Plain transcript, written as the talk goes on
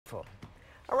grateful.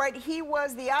 All right, he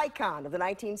was the icon of the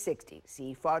 1960s.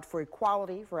 He fought for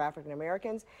equality for African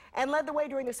Americans and led the way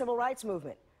during the Civil Rights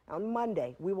Movement. On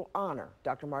Monday, we will honor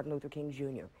Dr. Martin Luther King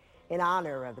Jr. In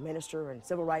honor of the minister and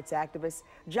civil rights activist,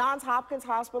 Johns Hopkins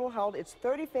Hospital held its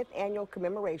 35th annual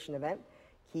commemoration event.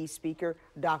 Key speaker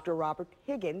Dr. Robert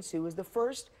Higgins, who was the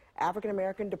first African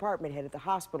American department head at the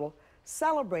hospital,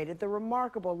 celebrated the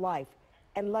remarkable life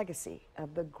and legacy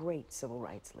of the great civil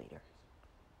rights leader.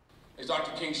 As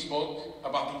Dr. King spoke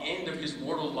about the end of his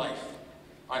mortal life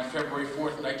on February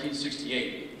 4th,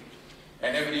 1968,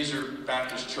 at Ebenezer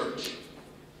Baptist Church,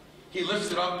 he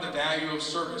lifted up the value of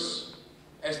service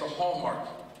as the hallmark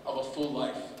of a full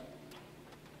life.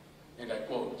 And I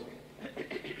quote,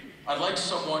 "I'd like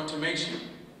someone to mention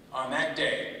on that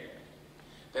day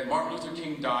that Martin Luther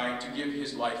King died to give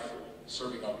his life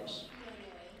serving others."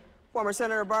 Former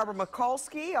Senator Barbara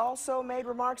Mikulski also made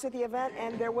remarks at the event,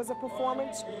 and there was a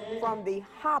performance from the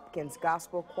Hopkins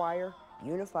Gospel Choir,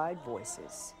 Unified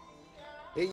Voices.